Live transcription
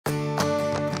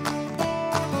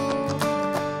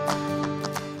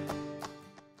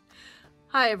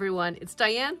Hi everyone, it's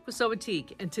Diane with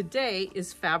Batik, and today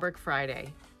is Fabric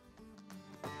Friday.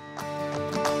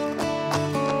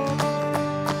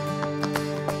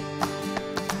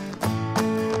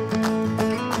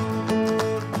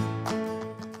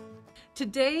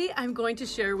 Today I'm going to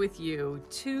share with you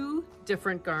two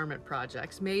different garment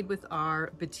projects made with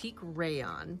our Batik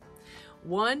Rayon.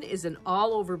 One is an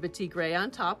all-over Batik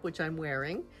Rayon top, which I'm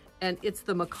wearing, and it's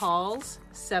the McCall's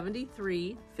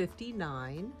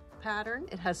 7359 pattern.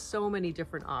 It has so many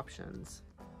different options.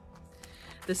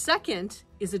 The second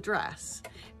is a dress,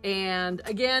 and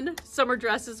again, summer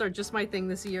dresses are just my thing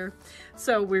this year.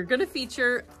 So we're going to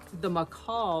feature the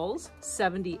McCall's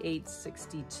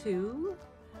 7862,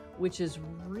 which is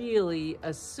really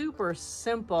a super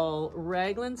simple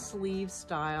raglan sleeve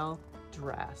style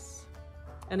dress.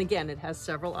 And again, it has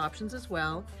several options as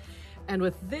well. And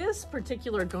with this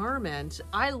particular garment,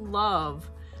 I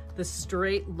love the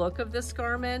straight look of this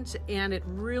garment, and it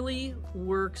really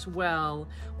works well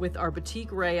with our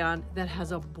Batik Rayon that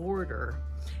has a border.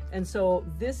 And so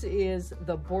this is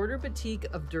the Border Batik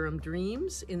of Durham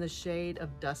Dreams in the shade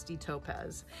of Dusty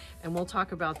Topaz. And we'll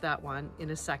talk about that one in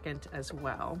a second as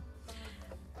well.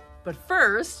 But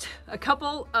first, a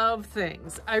couple of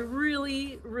things. I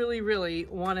really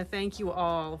want to thank you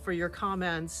all for your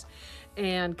comments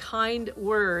and kind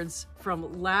words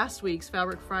from last week's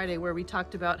Fabric Friday, where we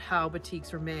talked about how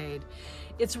batiks are made.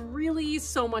 It's really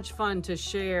so much fun to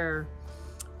share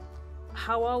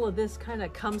how all of this kind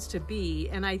of comes to be.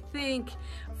 And I think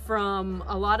from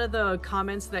a lot of the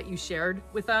comments that you shared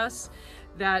with us,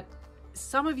 that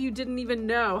some of you didn't even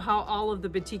know how all of the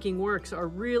batiking works, or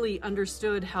really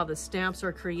understood how the stamps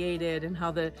are created and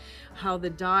how the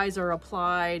dyes are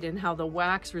applied and how the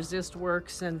wax resist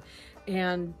works,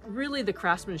 and really the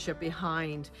craftsmanship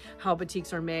behind how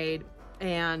batiks are made.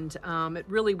 And it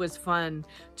really was fun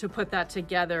to put that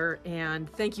together, and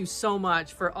thank you so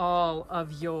much for all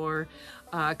of your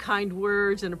kind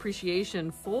words and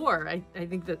appreciation for, I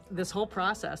think, that this whole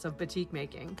process of batik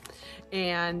making.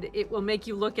 And it will make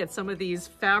you look at some of these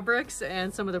fabrics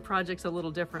and some of the projects a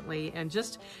little differently, and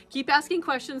just keep asking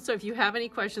questions. So if you have any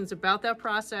questions about that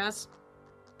process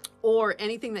or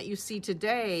anything that you see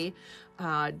today,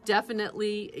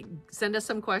 definitely send us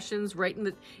some questions right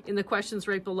in the questions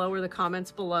right below, or the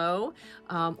comments below,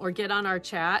 or get on our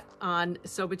chat on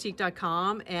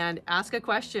sewbatik.com and ask a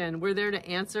question. We're there to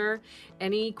answer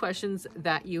any questions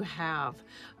that you have.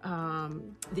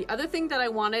 The other thing that I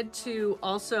wanted to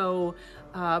also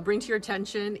bring to your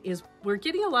attention is we're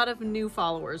getting a lot of new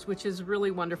followers, which is really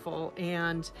wonderful.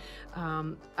 And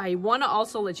I want to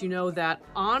also let you know that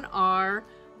on our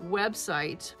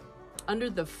website, under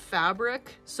the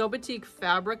fabric, Batik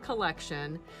fabric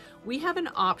collection, we have an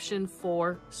option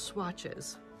for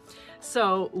swatches.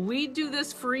 So we do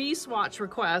this free swatch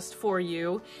request for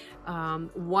you.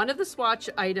 One of the swatch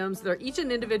items, they're each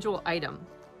an individual item.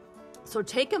 So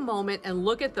take a moment and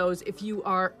look at those if you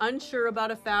are unsure about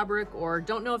a fabric, or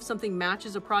don't know if something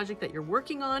matches a project that you're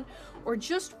working on, or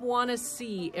just want to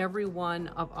see every one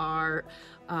of our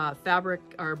fabric,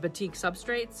 our batik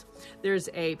substrates. There's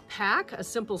a pack, a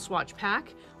simple swatch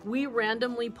pack. We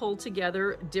randomly pull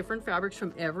together different fabrics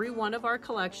from every one of our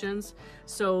collections.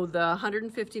 So the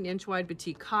 115-inch wide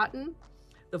batik cotton,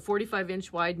 the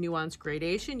 45-inch wide nuance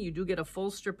gradation. You do get a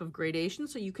full strip of gradation,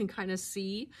 so you can kind of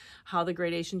see how the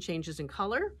gradation changes in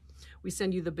color. We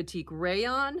send you the Batik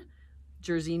Rayon,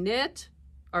 jersey knit,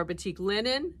 our Batik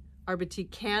linen, our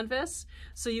Batik canvas.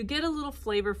 So you get a little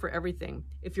flavor for everything.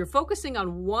 If you're focusing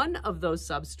on one of those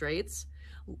substrates,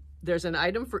 there's an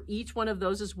item for each one of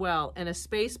those as well, and a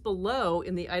space below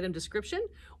in the item description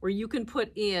where you can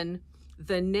put in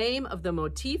the name of the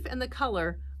motif and the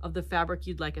color of the fabric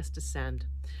you'd like us to send.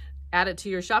 Add it to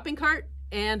your shopping cart,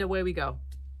 and away we go.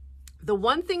 The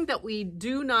one thing that we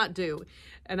do not do,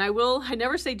 and I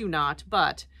never say do not,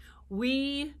 but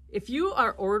if you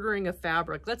are ordering a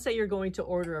fabric, let's say you're going to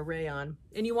order a rayon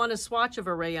and you want a swatch of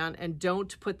a rayon and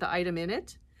don't put the item in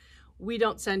it, we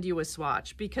don't send you a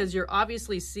swatch, because you're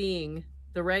obviously seeing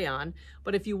the rayon.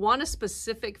 But if you want a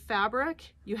specific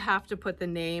fabric, you have to put the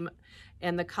name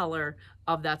and the color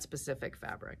of that specific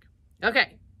fabric.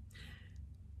 Okay,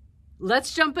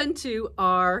 let's jump into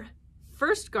our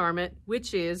first garment,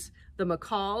 which is the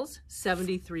McCall's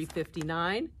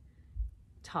 7359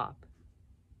 top.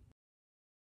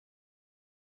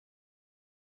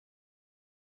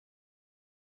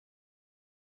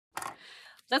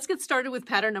 Let's get started with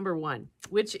pattern number one,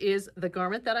 which is the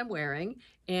garment that I'm wearing,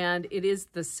 and it is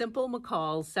the simple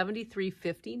McCall's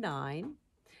 7359.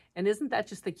 And isn't that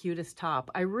just the cutest top?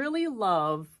 I really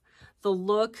love the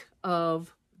look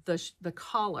of the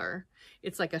collar.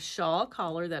 It's like a shawl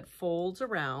collar that folds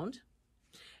around,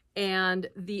 and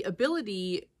the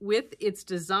ability with its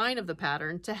design of the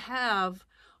pattern to have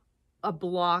a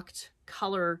blocked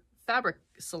color fabric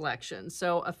selection.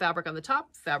 So a fabric on the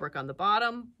top, fabric on the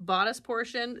bottom, bodice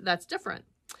portion, that's different.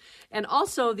 And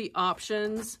also the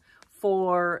options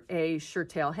for a shirt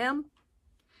tail hem,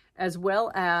 as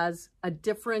well as a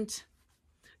different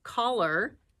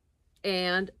collar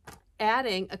and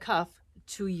adding a cuff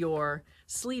to your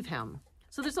sleeve hem.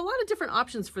 So there's a lot of different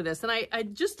options for this. And I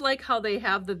just like how they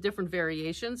have the different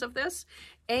variations of this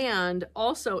and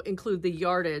also include the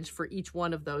yardage for each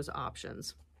one of those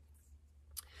options.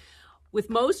 With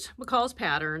most McCall's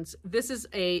patterns, this is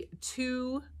a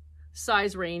 2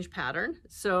 size range pattern.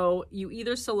 So you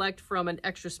either select from an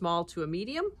extra small to a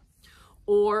medium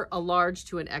or a large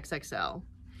to an XXL.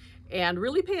 And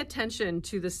really pay attention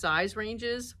to the size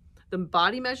ranges, the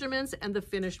body measurements, and the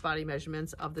finished body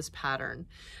measurements of this pattern.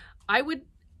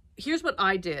 Here's what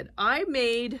I did. I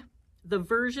made the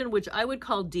version which I would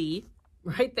call D,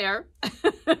 right there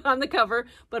on the cover,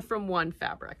 but from one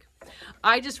fabric.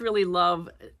 I just really love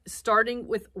starting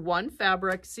with one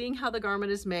fabric, seeing how the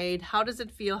garment is made, how does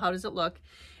it feel, how does it look,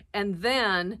 and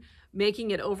then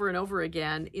making it over and over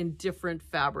again in different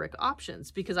fabric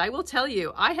options. Because I will tell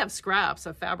you, I have scraps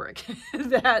of fabric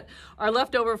that are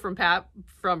left over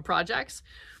from projects.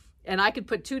 And I could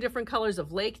put 2 different colors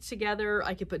of lake together.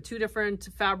 I could put 2 different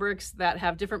fabrics that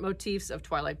have different motifs of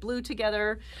twilight blue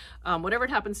together. Whatever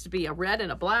it happens to be, a red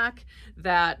and a black,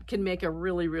 that can make a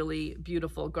really, really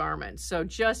beautiful garment. So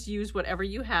just use whatever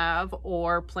you have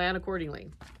or plan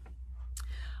accordingly.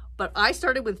 But I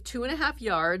started with 2.5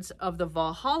 yards of the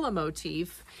Valhalla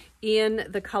motif in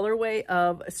the colorway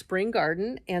of Spring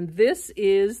Garden. And this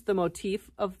is the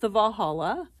motif of the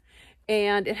Valhalla.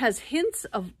 And it has hints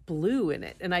of blue in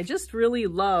it. And I just really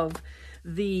love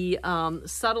the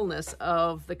subtleness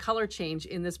of the color change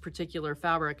in this particular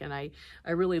fabric. And I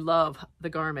really love the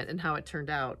garment and how it turned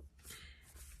out.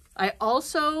 I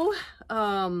also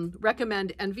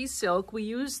recommend Envy Silk. We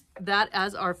use that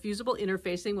as our fusible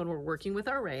interfacing when we're working with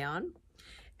our rayon.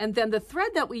 And then the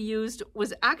thread that we used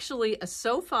was actually a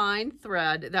so fine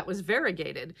thread that was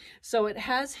variegated. So it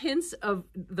has hints of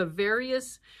the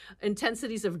various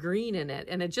intensities of green in it.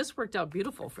 And it just worked out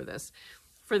beautiful for this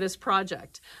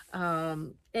project.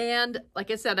 And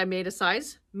like I said, I made a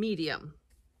size medium.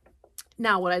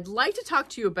 Now, what I'd like to talk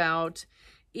to you about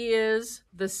is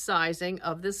the sizing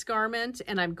of this garment.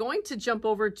 And I'm going to jump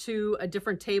over to a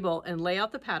different table and lay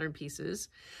out the pattern pieces.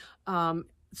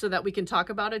 So that we can talk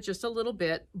about it just a little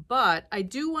bit, but I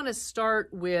do want to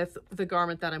start with the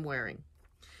garment that I'm wearing.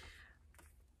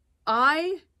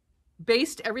 I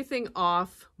based everything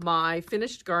off my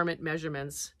finished garment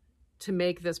measurements to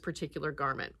make this particular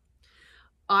garment.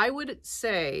 I would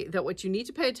say that what you need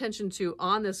to pay attention to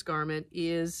on this garment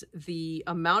is the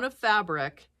amount of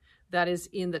fabric that is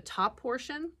in the top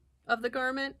portion of the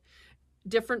garment,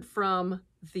 different from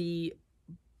the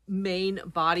main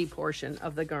body portion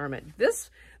of the garment. This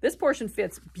portion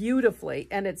fits beautifully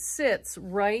and it sits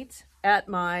right at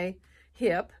my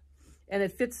hip and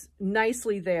it fits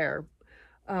nicely there.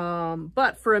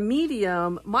 But for a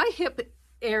medium, my hip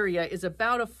area is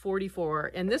about a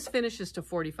 44 and this finishes to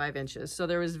 45 inches. So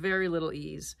there is very little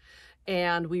ease.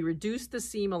 And we reduced the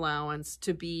seam allowance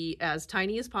to be as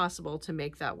tiny as possible to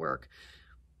make that work.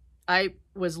 I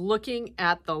was looking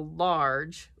at the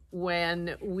large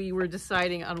when we were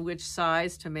deciding on which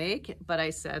size to make, but I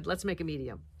said, let's make a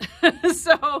medium.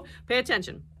 So pay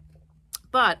attention.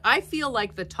 But I feel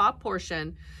like the top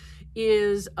portion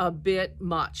is a bit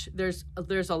much. There's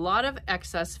a lot of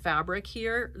excess fabric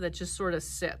here that just sort of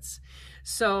sits.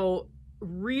 So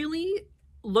really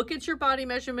look at your body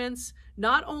measurements,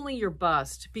 not only your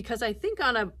bust, because I think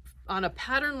on a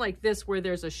pattern like this where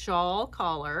there's a shawl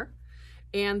collar,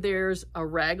 and there's a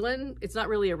raglan. It's not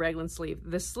really a raglan sleeve.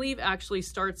 The sleeve actually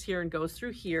starts here and goes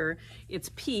through here. It's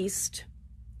pieced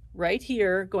right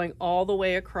here, going all the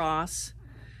way across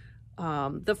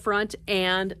the front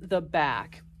and the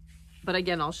back. But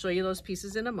again, I'll show you those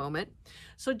pieces in a moment.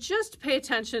 So just pay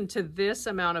attention to this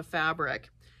amount of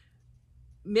fabric.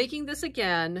 Making this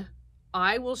again,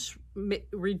 I will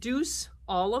reduce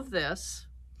all of this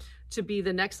to be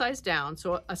the next size down,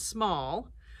 so a small,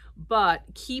 but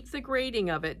keep the grading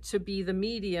of it to be the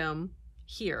medium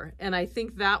here. And I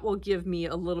think that will give me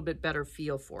a little bit better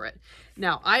feel for it.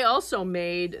 Now, I also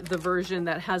made the version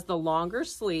that has the longer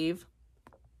sleeve,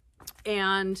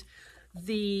 and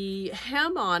the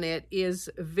hem on it is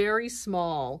very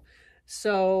small.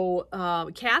 So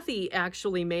Kathy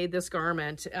actually made this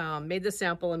garment, made the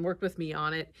sample and worked with me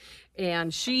on it.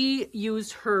 And she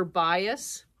used her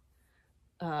bias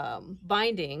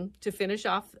binding to finish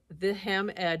off the hem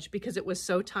edge because it was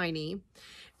so tiny,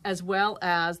 as well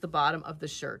as the bottom of the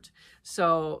shirt.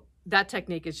 So that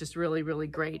technique is just really, really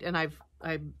great. And I've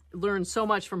learned so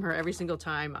much from her every single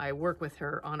time I work with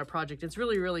her on a project. It's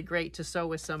really, really great to sew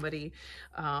with somebody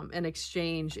and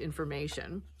exchange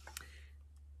information.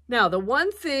 Now, the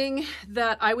one thing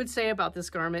that I would say about this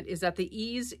garment is that the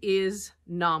ease is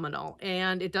nominal,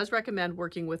 and it does recommend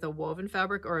working with a woven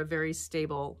fabric or a very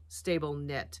stable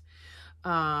knit.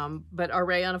 But our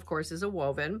rayon, of course, is a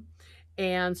woven.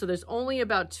 And so there's only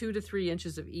about 2 to 3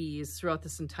 inches of ease throughout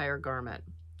this entire garment.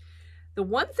 The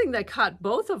one thing that caught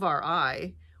both of our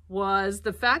eye was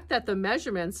the fact that the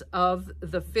measurements of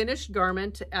the finished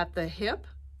garment at the hip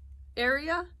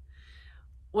area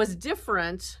was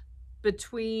different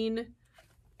between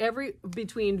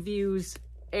views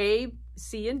A,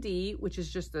 C, and D, which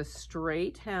is just a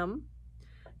straight hem,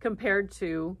 compared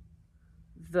to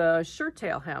the shirt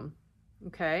tail hem,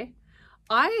 okay?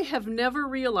 I have never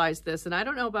realized this, and I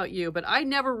don't know about you, but I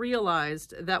never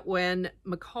realized that when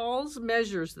McCall's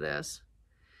measures this,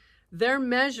 they're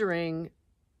measuring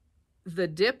the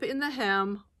dip in the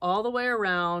hem all the way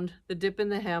around, the dip in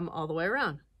the hem all the way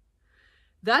around.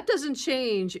 That doesn't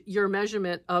change your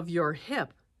measurement of your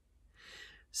hip.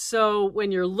 So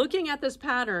when you're looking at this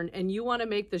pattern and you want to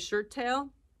make the shirt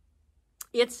tail,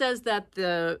 it says that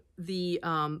the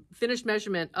finished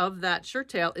measurement of that shirt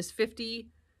tail is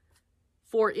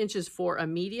 54 inches for a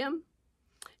medium,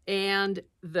 and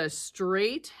the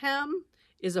straight hem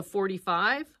is a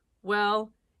 45.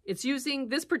 Well, it's using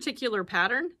this particular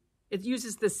pattern. It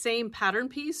uses the same pattern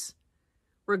piece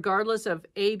regardless of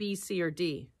A, B, C, or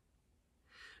D.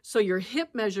 So your hip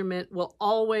measurement will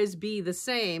always be the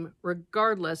same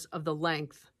regardless of the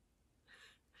length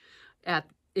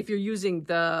if you're using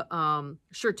the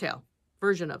shirt tail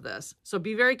version of this. So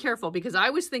be very careful, because I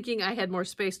was thinking I had more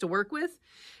space to work with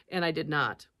and I did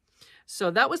not. So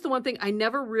that was the one thing I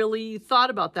never really thought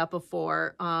about that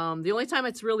before. The only time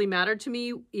it's really mattered to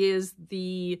me is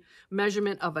the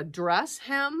measurement of a dress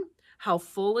hem. How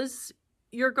full is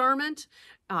your garment?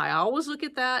 I always look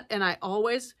at that, and I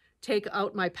always take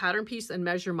out my pattern piece and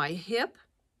measure my hip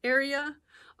area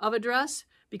of a dress,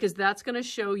 because that's going to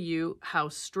show you how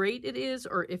straight it is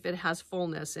or if it has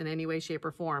fullness in any way, shape,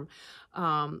 or form.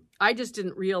 I just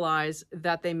didn't realize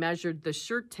that they measured the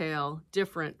shirt tail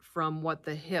different from what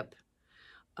the hip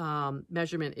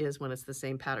measurement is when it's the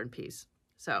same pattern piece.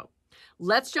 So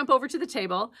let's jump over to the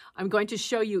table. I'm going to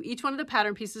show you each one of the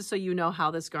pattern pieces so you know how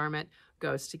this garment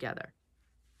goes together.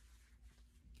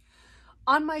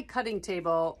 On my cutting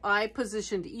table, I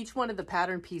positioned each one of the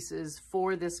pattern pieces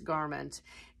for this garment.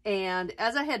 And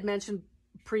as I had mentioned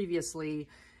previously,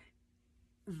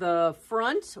 the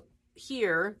front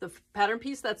here, the pattern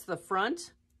piece that's the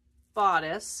front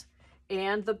bodice,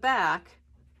 and the back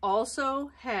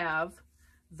also have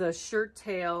the shirt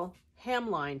tail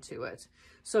hemline to it.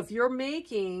 So if you're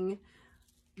making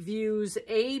views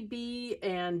A, B,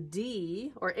 and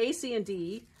D, or A, C, and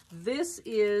D, this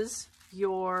is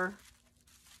your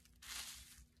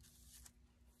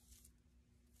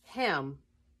hem,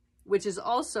 which is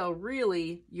also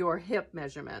really your hip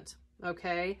measurement,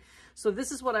 okay? So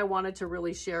this is what I wanted to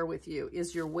really share with you,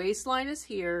 is your waistline is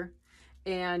here,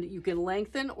 and you can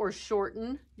lengthen or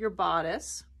shorten your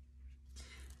bodice,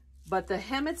 but the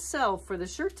hem itself for the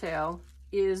shirt tail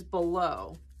is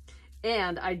below.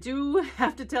 And I do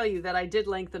have to tell you that I did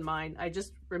lengthen mine. I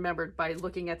just remembered by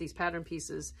looking at these pattern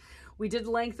pieces, we did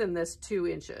lengthen this 2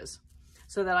 inches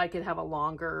so that I could have a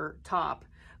longer top.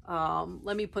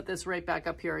 Let me put this right back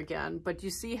up here again, but you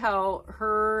see how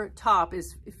her top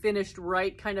is finished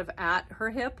right kind of at her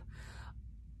hip?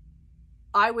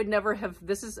 I would never have,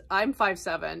 I'm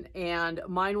 5'7", and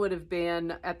mine would have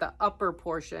been at the upper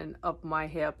portion of my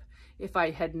hip if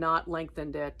I had not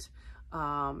lengthened it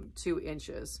 2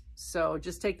 inches. So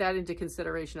just take that into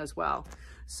consideration as well.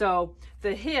 So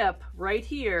the hip right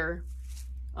here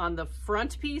on the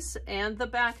front piece and the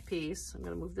back piece, I'm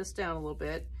going to move this down a little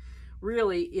bit,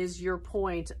 really is your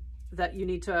point that you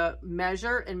need to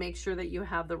measure and make sure that you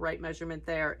have the right measurement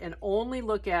there, and only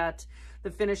look at the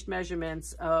finished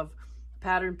measurements of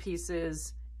pattern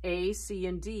pieces A, C,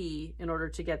 and D in order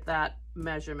to get that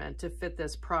measurement to fit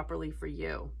this properly for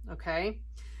you, okay?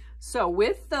 So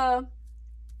with the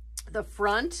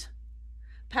front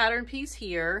pattern piece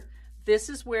here, this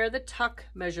is where the tuck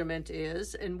measurement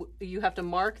is, and you have to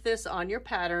mark this on your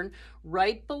pattern.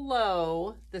 Right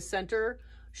below the center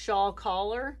shawl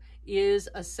collar is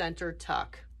a center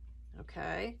tuck,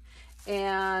 okay?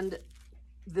 And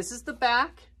this is the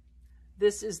back.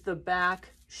 This is the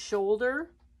back shoulder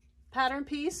pattern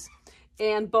piece,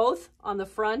 And both on the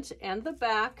front and the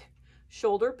back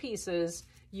shoulder pieces,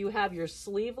 you have your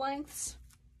sleeve lengths,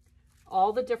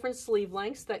 all the different sleeve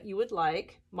lengths that you would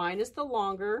like. Mine is the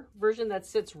longer version that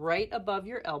sits right above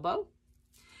your elbow.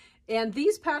 And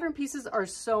these pattern pieces are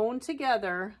sewn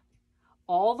together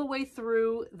all the way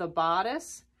through the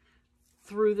bodice,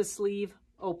 through the sleeve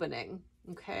opening,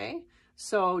 okay?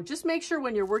 So just make sure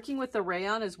when you're working with the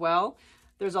rayon as well,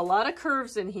 there's a lot of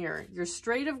curves in here. Your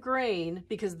straight of grain,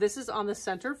 because this is on the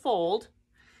center fold,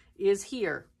 is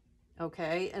here,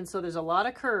 okay? And so there's a lot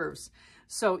of curves.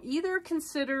 So either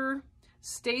consider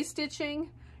stay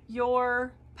stitching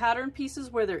your pattern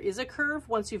pieces where there is a curve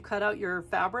once you've cut out your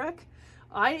fabric.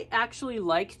 I actually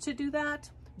like to do that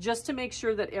just to make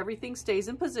sure that everything stays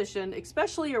in position,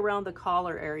 especially around the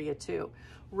collar area too.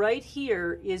 Right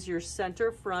here is your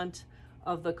center front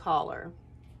of the collar.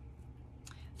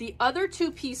 The other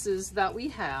two pieces that we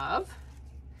have,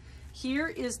 here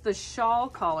is the shawl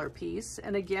collar piece.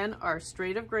 And again, our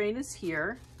straight of grain is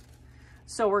here.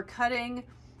 So we're cutting,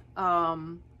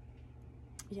 the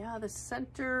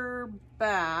center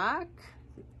back.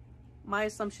 My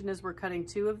assumption is we're cutting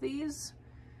 2 of these.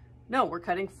 No, we're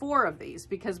cutting 4 of these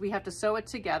because we have to sew it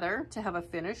together to have a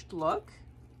finished look.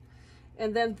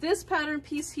 And then this pattern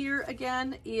piece here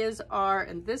again is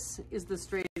and this is the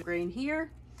straight of grain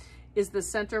here, is the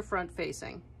center front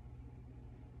facing.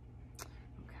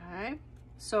 Okay,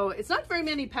 so it's not very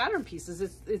many pattern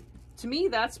pieces. To me,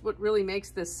 that's what really makes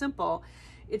this simple.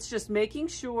 It's just making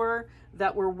sure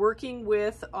that we're working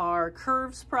with our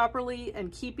curves properly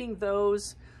and keeping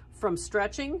those from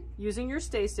stretching using your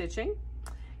stay stitching.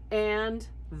 And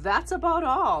that's about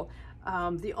all.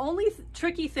 The only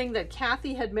tricky thing that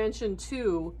Kathy had mentioned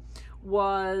too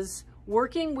was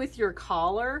working with your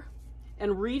collar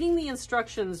and reading the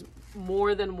instructions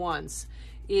more than once,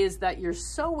 is that you're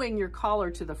sewing your collar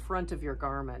to the front of your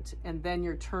garment and then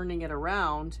you're turning it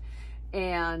around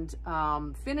and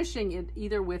finishing it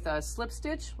either with a slip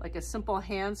stitch, like a simple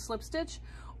hand slip stitch,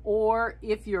 or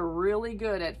if you're really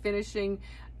good at finishing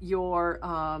your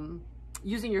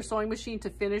using your sewing machine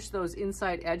to finish those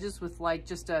inside edges with like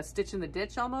just a stitch in the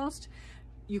ditch almost,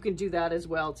 you can do that as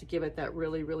well to give it that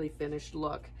really, really finished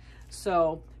look.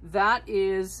 So that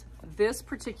is this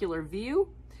particular view,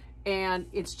 and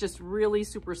it's just really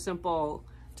super simple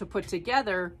to put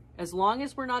together as long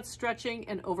as we're not stretching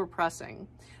and over pressing.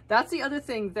 That's the other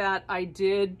thing that I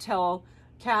did tell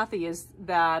Kathy, is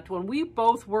that when we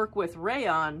both work with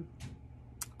rayon,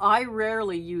 I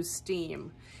rarely use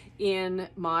steam in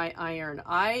my iron.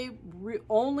 I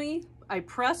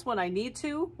press when I need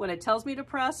to, when it tells me to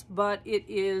press, but it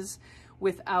is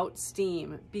without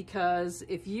steam, because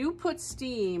if you put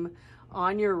steam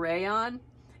on your rayon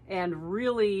and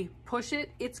really push it,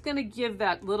 it's gonna give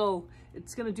that little,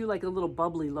 it's gonna do like a little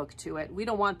bubbly look to it. We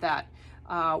don't want that.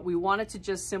 We want it to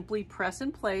just simply press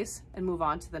in place and move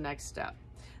on to the next step.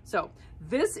 So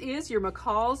this is your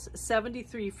McCall's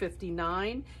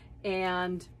 7359,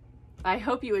 and I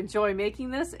hope you enjoy making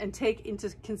this and take into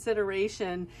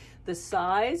consideration the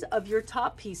size of your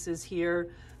top pieces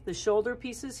here, the shoulder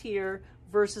pieces here,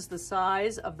 versus the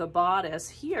size of the bodice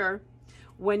here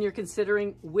when you're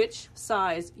considering which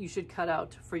size you should cut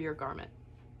out for your garment.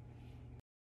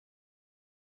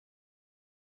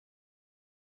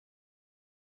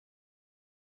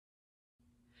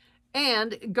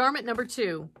 And garment number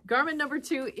 2. Garment number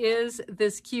 2 is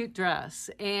this cute dress,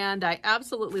 and I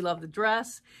absolutely love the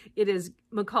dress. It is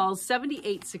McCall's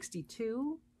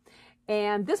 7862,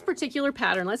 and this particular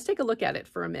pattern, let's take a look at it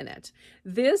for a minute.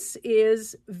 This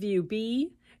is view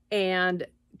B, and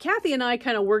Kathy and I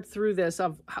kind of worked through this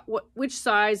of which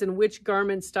size and which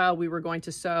garment style we were going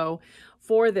to sew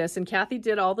for this, and Kathy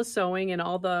did all the sewing and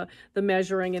all the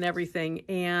measuring and everything,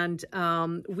 and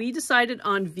we decided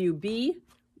on view B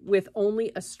with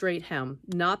only a straight hem,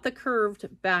 not the curved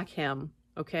back hem,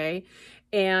 okay?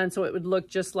 And so it would look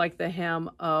just like the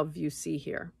hem of view C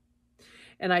here.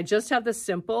 And I just have the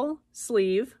simple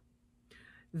sleeve.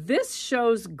 This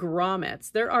shows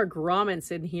grommets. There are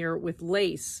grommets in here with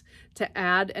lace to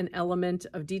add an element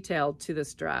of detail to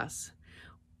this dress.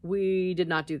 We did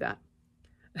not do that.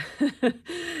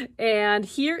 And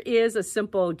here is a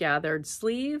simple gathered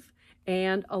sleeve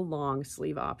and a long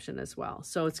sleeve option as well.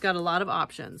 So it's got a lot of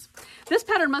options. This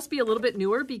pattern must be a little bit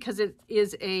newer because it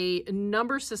is a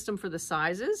number system for the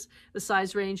sizes. The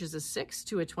size range is a 6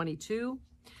 to a 22.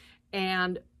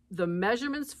 And the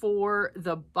measurements for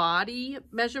the body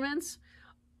measurements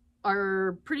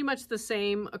are pretty much the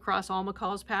same across all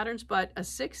McCall's patterns, but a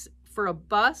 6 for a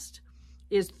bust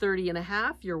is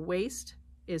 30.5. Your waist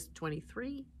is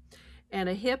 23. And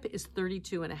a hip is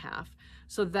 32.5.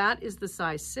 So that is the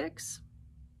size 6.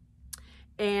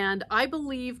 And I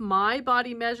believe my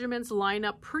body measurements line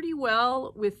up pretty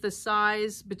well with the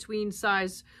size between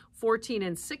size 14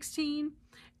 and 16.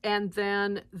 And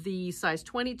then the size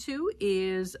 22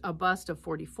 is a bust of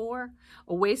 44,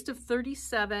 a waist of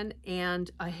 37, and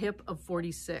a hip of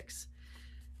 46.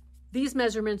 These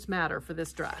measurements matter for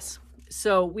this dress.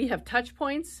 So we have touch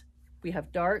points, we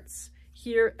have darts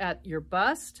here at your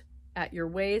bust, at your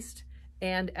waist,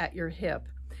 and at your hip.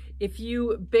 If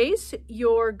you base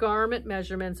your garment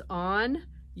measurements on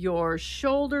your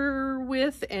shoulder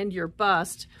width and your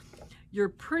bust, you're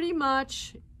pretty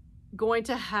much going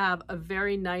to have a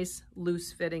very nice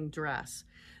loose fitting dress.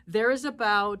 There is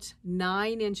about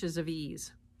 9 inches of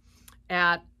ease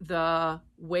at the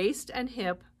waist and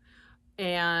hip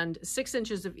and 6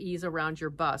 inches of ease around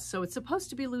your bust. So it's supposed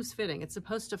to be loose fitting. It's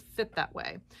supposed to fit that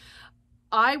way.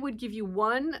 I would give you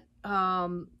one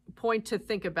point to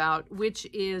think about, which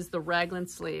is the raglan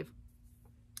sleeve.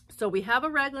 So we have a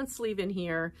raglan sleeve in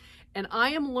here, and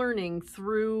I am learning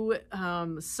through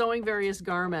sewing various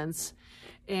garments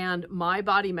and my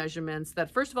body measurements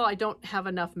that, first of all, I don't have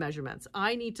enough measurements.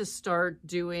 I need to start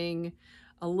doing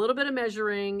a little bit of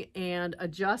measuring and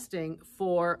adjusting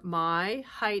for my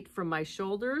height from my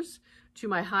shoulders to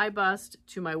my high bust,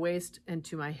 to my waist, and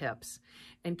to my hips.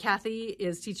 And Kathy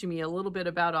is teaching me a little bit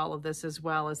about all of this as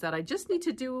well, is that I just need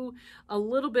to do a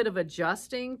little bit of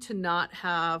adjusting to not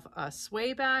have a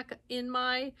sway back in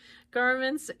my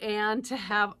garments and to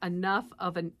have enough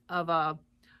of a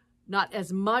not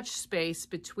as much space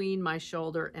between my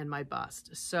shoulder and my bust.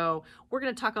 So we're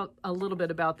going to talk a little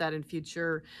bit about that in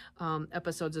future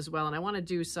episodes as well. And I want to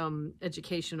do some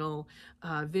educational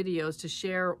videos to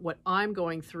share what I'm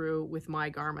going through with my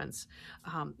garments.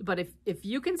 But if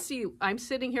you can see, I'm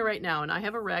sitting here right now and I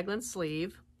have a raglan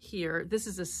sleeve here. This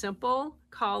is a simple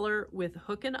collar with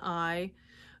hook and eye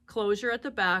closure at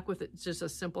the back with just a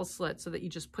simple slit so that you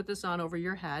just put this on over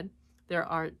your head. There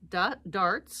are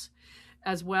darts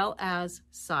as well as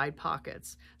side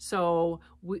pockets. So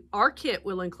our kit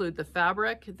will include the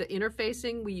fabric, the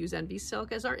interfacing. We use NV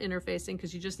Silk as our interfacing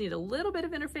because you just need a little bit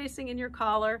of interfacing in your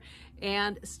collar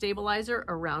and stabilizer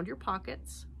around your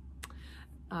pockets.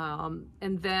 And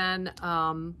then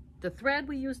the thread,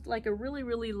 we used like a really,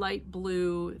 really light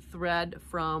blue thread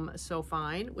from So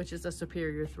Fine, which is a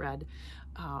Superior Thread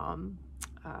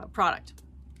product.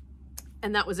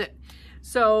 And that was it.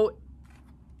 So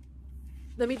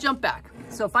let me jump back.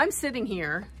 So if I'm sitting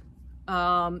here,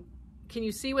 can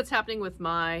you see what's happening with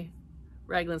my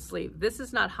raglan sleeve? This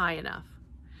is not high enough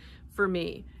for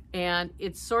me, and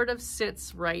it sort of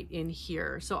sits right in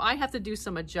here. So I have to do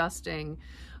some adjusting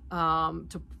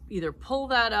to either pull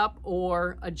that up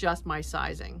or adjust my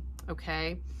sizing,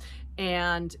 okay?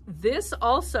 And this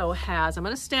also has, I'm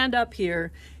gonna stand up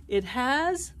here, it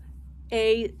has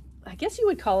a, I guess you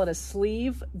would call it a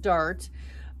sleeve dart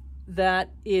that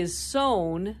is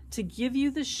sewn to give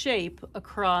you the shape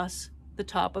across the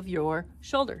top of your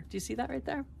shoulder. Do you see that right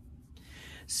there?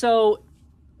 So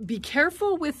be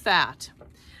careful with that.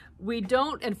 We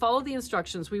don't, and follow the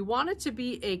instructions. We want it to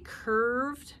be a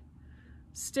curved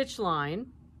stitch line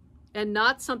and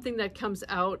not something that comes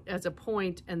out as a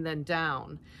point and then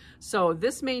down. So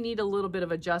this may need a little bit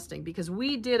of adjusting because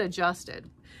we did adjust it.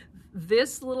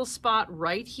 This little spot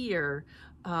right here,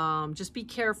 just be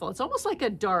careful. It's almost like a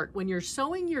dart. When you're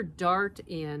sewing your dart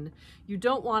in, you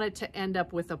don't want it to end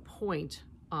up with a point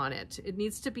on it. It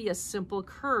needs to be a simple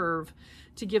curve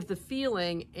to give the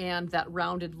feeling and that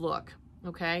rounded look,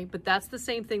 okay? But that's the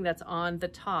same thing that's on the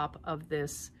top of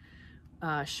this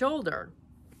shoulder.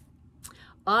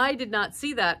 I did not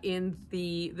see that in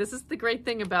this is the great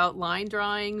thing about line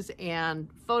drawings and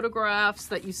photographs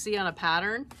that you see on a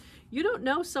pattern. You don't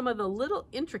know some of the little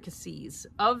intricacies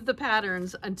of the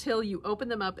patterns until you open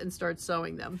them up and start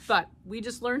sewing them. But we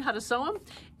just learn how to sew them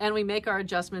and we make our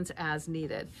adjustments as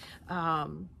needed.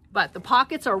 But the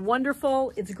pockets are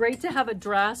wonderful. It's great to have a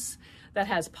dress that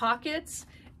has pockets,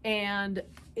 and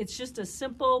it's just a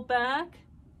simple back.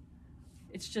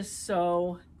 It's just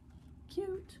so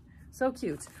cute, so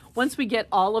cute. Once we get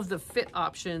all of the fit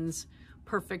options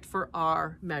perfect for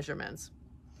our measurements.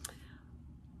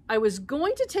 I was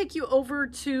going to take you over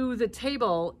to the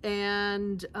table,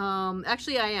 and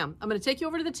actually I am. I'm going to take you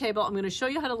over to the table. I'm going to show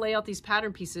you how to lay out these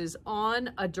pattern pieces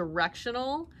on a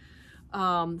directional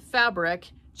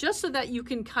fabric, just so that you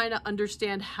can kind of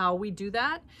understand how we do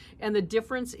that and the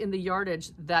difference in the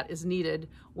yardage that is needed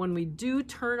when we do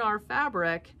turn our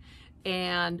fabric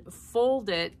and fold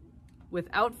it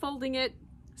without folding it,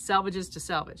 salvages to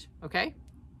selvage, okay?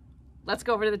 Let's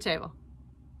go over to the table.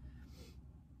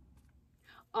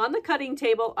 on the cutting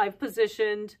table, I've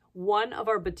positioned one of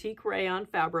our Batik Rayon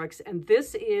fabrics, and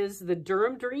this is the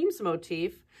Durham Dreams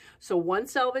motif. So one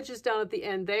selvage is down at the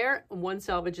end there, and one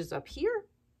selvage is up here.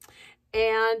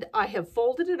 And I have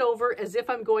folded it over as if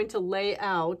I'm going to lay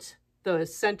out the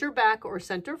center back or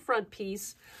center front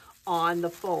piece on the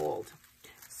fold.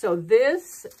 So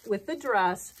this, with the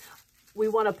dress, we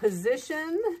want to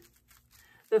position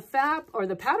the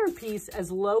pattern piece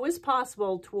as low as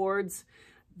possible towards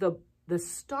the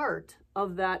start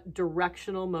of that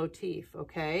directional motif,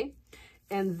 okay?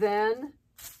 And then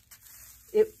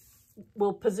it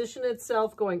will position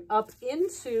itself going up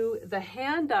into the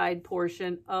hand-dyed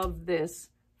portion of this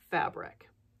fabric,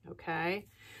 okay?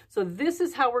 So this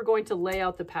is how we're going to lay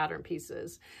out the pattern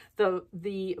pieces.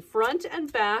 The front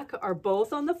and back are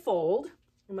both on the fold.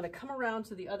 I'm going to come around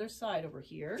to the other side over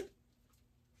here.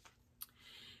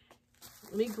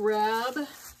 Let me grab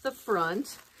the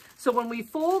front. So when we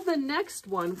fold the next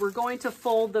one, we're going to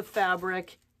fold the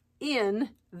fabric in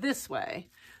this way,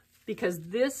 because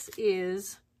this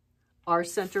is our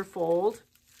center fold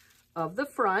of the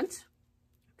front,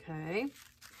 okay?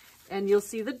 And you'll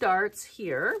see the darts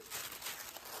here.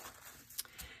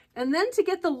 And then to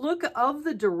get the look of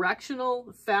the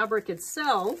directional fabric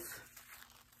itself,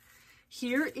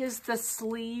 here is the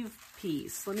sleeve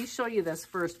piece. Let me show you this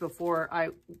first before I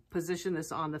position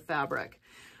this on the fabric.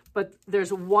 But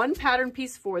there's one pattern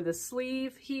piece for the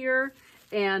sleeve here,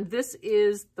 and this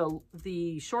is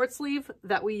the short sleeve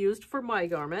that we used for my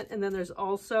garment. And then there's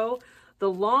also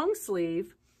the long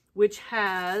sleeve, which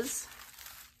has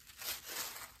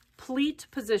pleat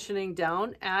positioning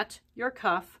down at your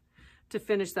cuff to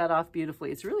finish that off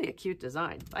beautifully. It's really a cute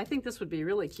design. I think this would be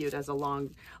really cute as a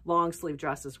long sleeve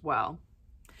dress as well.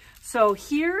 So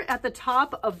here at the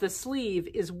top of the sleeve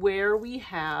is where we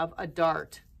have a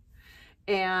dart.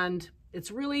 And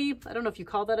it's really, I don't know if you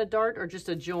call that a dart or just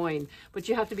a join, but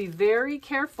you have to be very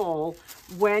careful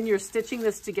when you're stitching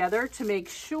this together to make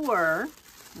sure,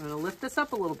 I'm going to lift this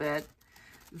up a little bit,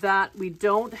 that we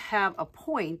don't have a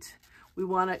point. We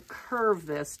want to curve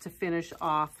this to finish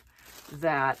off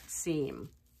that seam,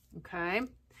 okay?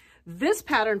 This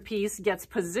pattern piece gets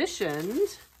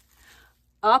positioned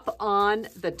up on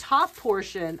the top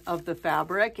portion of the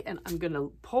fabric, and I'm going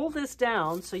to pull this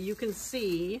down so you can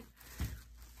see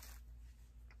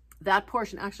that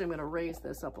portion. Actually, I'm going to raise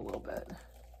this up a little bit.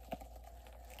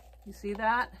 You see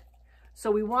that?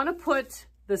 So we want to put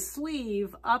the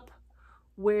sleeve up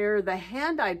where the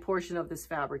hand-dyed portion of this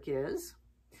fabric is.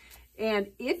 And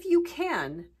if you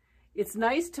can, it's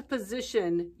nice to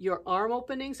position your arm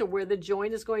openings or where the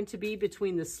joint is going to be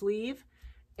between the sleeve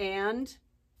and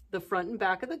the front and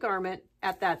back of the garment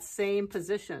at that same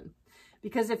position.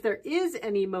 Because if there is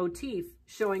any motif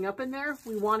showing up in there,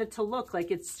 we want it to look like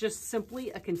it's just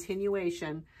simply a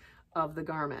continuation of the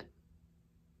garment.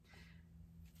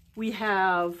 We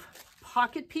have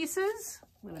pocket pieces.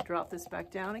 I'm going to drop this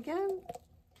back down again.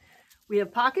 We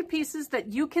have pocket pieces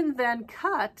that you can then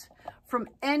cut from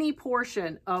any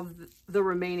portion of the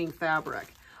remaining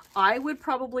fabric. I would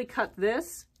probably cut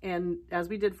this, and as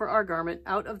we did for our garment,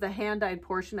 out of the hand-dyed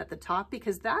portion at the top,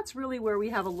 because that's really where we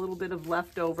have a little bit of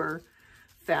leftover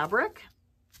fabric.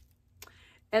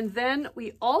 And then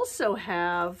we also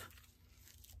have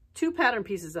two pattern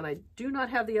pieces, and I do not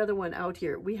have the other one out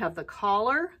here. We have the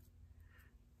collar,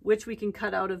 which we can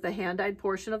cut out of the hand-dyed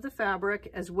portion of the fabric,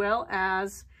 as well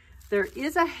as there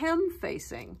is a hem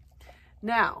facing.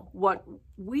 Now, what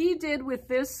we did with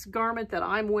this garment that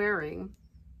I'm wearing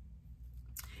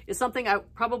is something I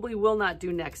probably will not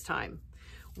do next time.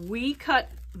 We cut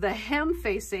the hem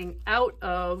facing out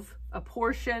of a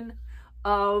portion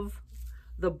of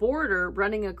the border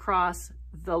running across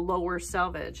the lower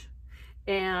selvage.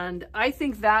 And I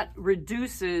think that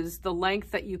reduces the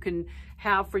length that you can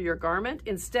have for your garment.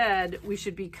 Instead, we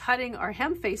should be cutting our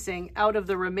hem facing out of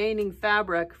the remaining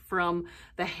fabric from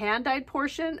the hand-dyed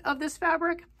portion of this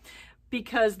fabric,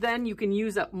 because then you can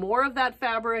use up more of that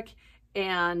fabric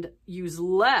and use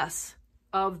less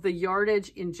of the yardage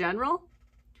in general,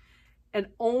 and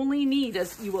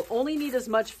you will only need as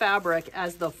much fabric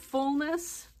as the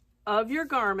fullness of your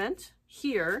garment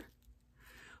here,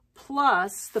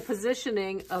 plus the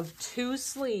positioning of two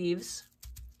sleeves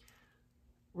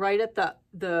right at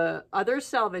the other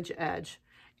selvage edge.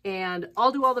 And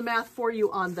I'll do all the math for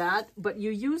you on that, but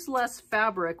you use less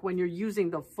fabric when you're using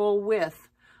the full width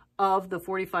of the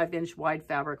 45-inch wide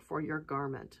fabric for your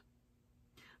garment.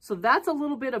 So that's a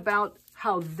little bit about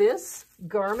how this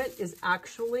garment is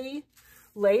actually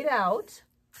laid out.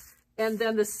 And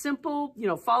then the simple,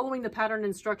 following the pattern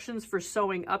instructions for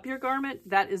sewing up your garment,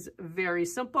 that is very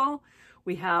simple.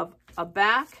 We have a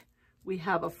back We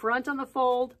have a front on the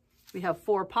fold. We have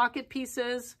 4 pocket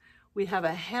pieces. We have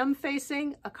a hem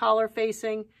facing, a collar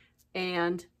facing,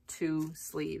 and 2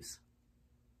 sleeves.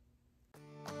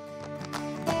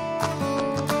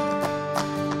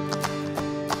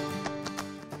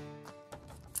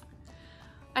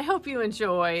 I hope you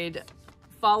enjoyed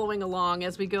following along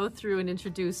as we go through and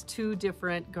introduce 2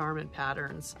 different garment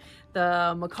patterns.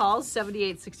 The McCall's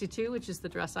 7862, which is the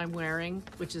dress I'm wearing,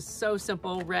 which is so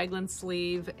simple, raglan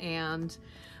sleeve, and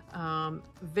a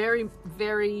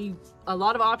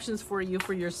lot of options for you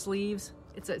for your sleeves.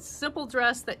 It's a simple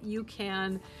dress that you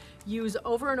can use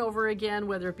over and over again,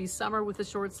 whether it be summer with the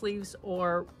short sleeves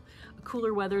or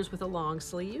cooler weathers with a long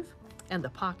sleeve. And the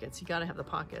pockets, you gotta have the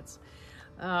pockets.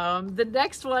 The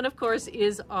next one, of course,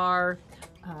 is our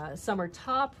summer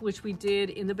top, which we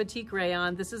did in the Batik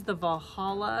Rayon. This is the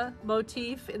Valhalla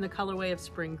motif in the colorway of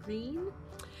spring green.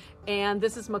 And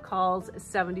this is McCall's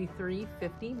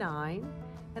 7359.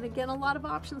 And again, a lot of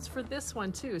options for this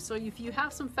one too. So if you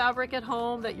have some fabric at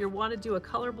home that you want to do a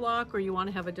color block, or you want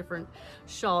to have a different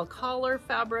shawl collar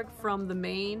fabric from the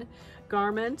main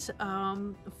garment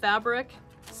fabric,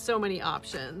 so many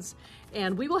options.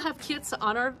 And we will have kits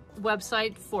on our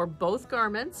website for both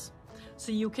garments,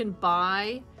 so you can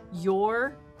buy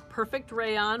your perfect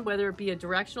rayon, whether it be a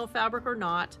directional fabric or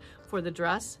not, for the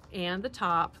dress and the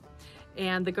top.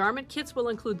 And the garment kits will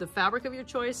include the fabric of your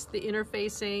choice, the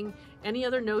interfacing, any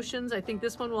other notions. I think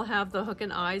this one will have the hook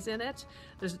and eyes in it.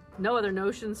 There's no other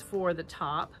notions for the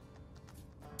top.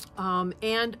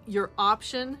 And your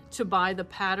option to buy the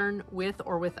pattern with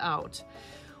or without.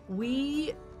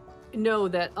 We know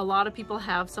that a lot of people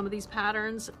have some of these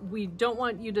patterns. We don't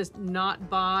want you to not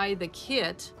buy the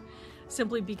kit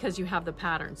simply because you have the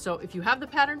pattern. So if you have the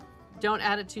pattern, don't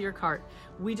add it to your cart.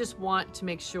 We just want to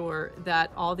make sure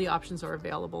that all the options are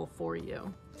available for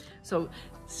you. So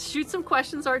shoot some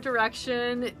questions our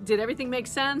direction. Did everything make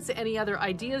sense? Any other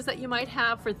ideas that you might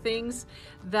have for things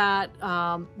that,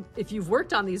 if you've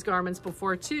worked on these garments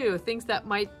before too, things that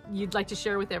you'd like to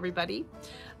share with everybody.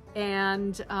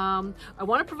 And I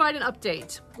want to provide an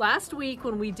update. Last week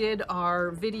when we did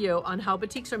our video on how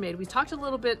batiks are made, we talked a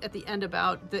little bit at the end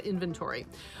about the inventory.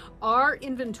 Our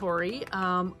inventory,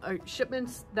 our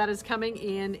shipments that is coming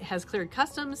in, has cleared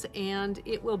customs, and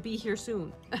it will be here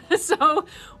soon. So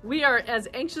we are as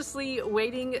anxiously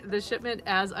waiting the shipment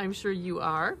as I'm sure you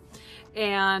are.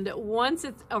 And once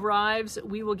it arrives,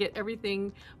 we will get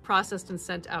everything processed and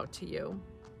sent out to you.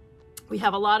 We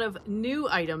have a lot of new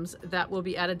items that will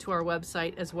be added to our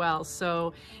website as well.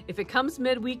 So if it comes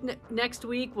midweek next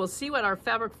week, we'll see what our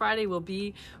Fabric Friday will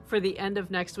be for the end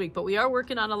of next week. But we are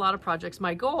working on a lot of projects.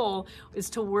 My goal is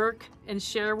to work and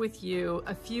share with you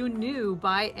a few new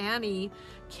by Annie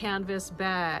canvas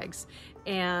bags.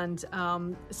 And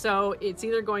so it's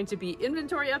either going to be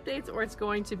inventory updates or it's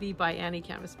going to be by Annie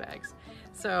canvas bags.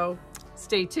 So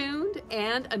stay tuned,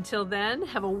 and until then,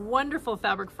 have a wonderful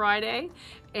Fabric Friday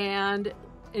and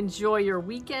enjoy your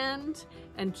weekend,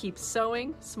 and keep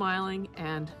sewing, smiling,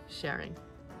 and sharing.